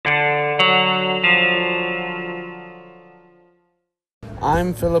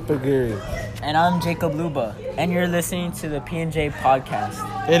I'm Philip Aguirre. And I'm Jacob Luba, and you're listening to the P&J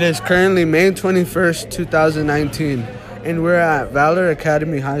podcast. It is currently May 21st, 2019, and we're at Valor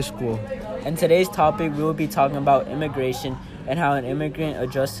Academy High School. And today's topic, we will be talking about immigration and how an immigrant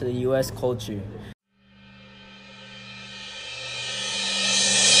adjusts to the U.S. culture.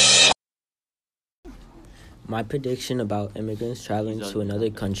 My prediction about immigrants traveling to another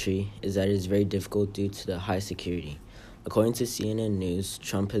country is that it is very difficult due to the high security. According to CNN News,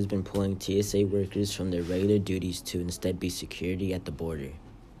 Trump has been pulling TSA workers from their regular duties to instead be security at the border.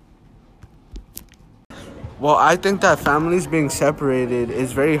 Well, I think that families being separated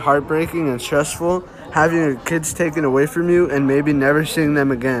is very heartbreaking and stressful, having your kids taken away from you and maybe never seeing them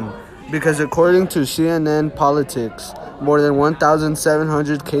again. Because according to CNN Politics, more than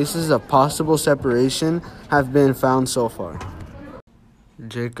 1,700 cases of possible separation have been found so far.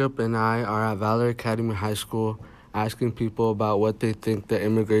 Jacob and I are at Valor Academy High School asking people about what they think the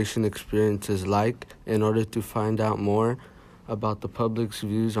immigration experience is like in order to find out more about the public's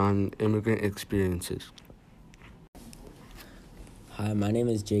views on immigrant experiences. Hi, my name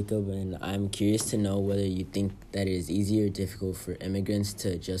is Jacob, and I'm curious to know whether you think that it is easy or difficult for immigrants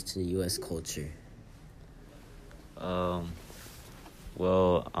to adjust to the U.S. culture.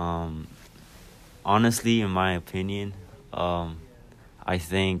 Honestly, in my opinion, I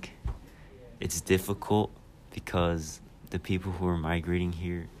think it's difficult because the people who are migrating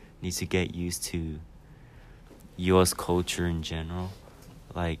here need to get used to U.S. culture in general,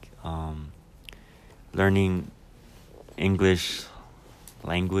 like learning English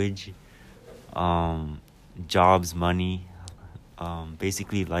language, jobs, money,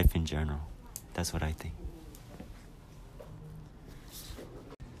 basically life in general. That's what I think.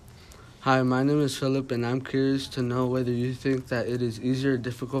 Hi, my name is Philip, and I'm curious to know whether you think that it is easier or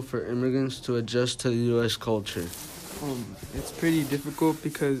difficult for immigrants to adjust to the U.S. culture. It's pretty difficult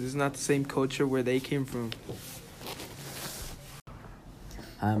because it's not the same culture where they came from.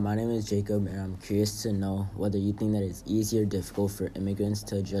 Hi, my name is Jacob, and I'm curious to know whether you think that it's easier or difficult for immigrants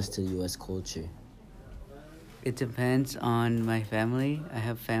to adjust to the U.S. culture. It depends on my family. I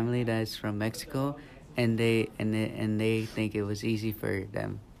have family that's from Mexico, and they think it was easy for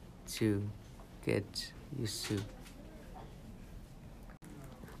them to get used to.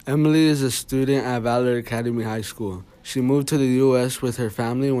 Emily is a student at Valor Academy High School. She moved to the U.S. with her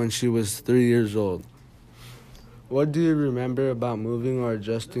family when she was 3 years old. What do you remember about moving or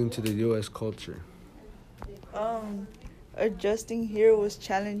adjusting to the U.S. culture? Adjusting here was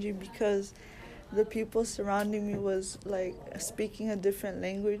challenging because the people surrounding me was like speaking a different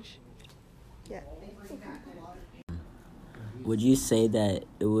language. Yeah. Would you say that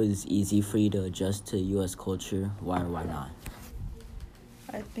it was easy for you to adjust to U.S. culture? Why or why not?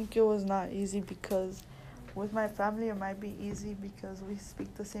 I think it was not easy because with my family it might be easy because we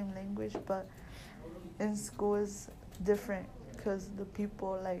speak the same language, but in school is different because the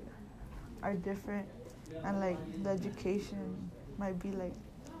people like are different and like the education might be like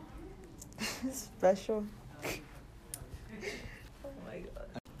special.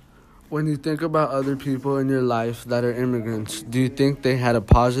 When you think about other people in your life that are immigrants, do you think they had a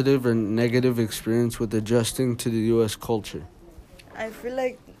positive or negative experience with adjusting to the U.S. culture? I feel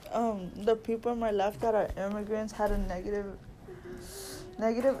like the people in my life that are immigrants had a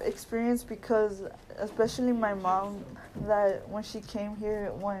negative experience because especially my mom, that when she came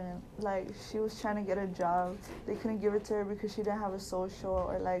here, when like she was trying to get a job, they couldn't give it to her because she didn't have a social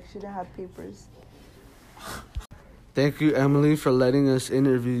or like she didn't have papers. Thank you, Emily, for letting us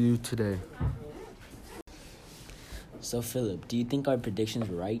interview you today. So, Philip, do you think our predictions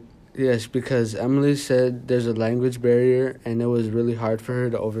were right? Yes, because Emily said there's a language barrier and it was really hard for her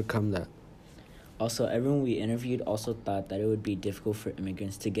to overcome that. Also, everyone we interviewed also thought that it would be difficult for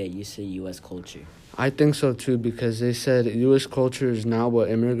immigrants to get used to U.S. culture. I think so too, because they said U.S. culture is not what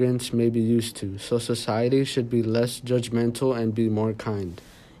immigrants may be used to, so society should be less judgmental and be more kind.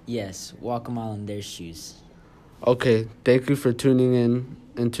 Yes, walk a mile in their shoes. Okay, thank you for tuning in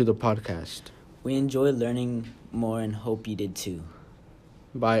into the podcast. We enjoyed learning more and hope you did too.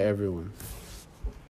 Bye, everyone.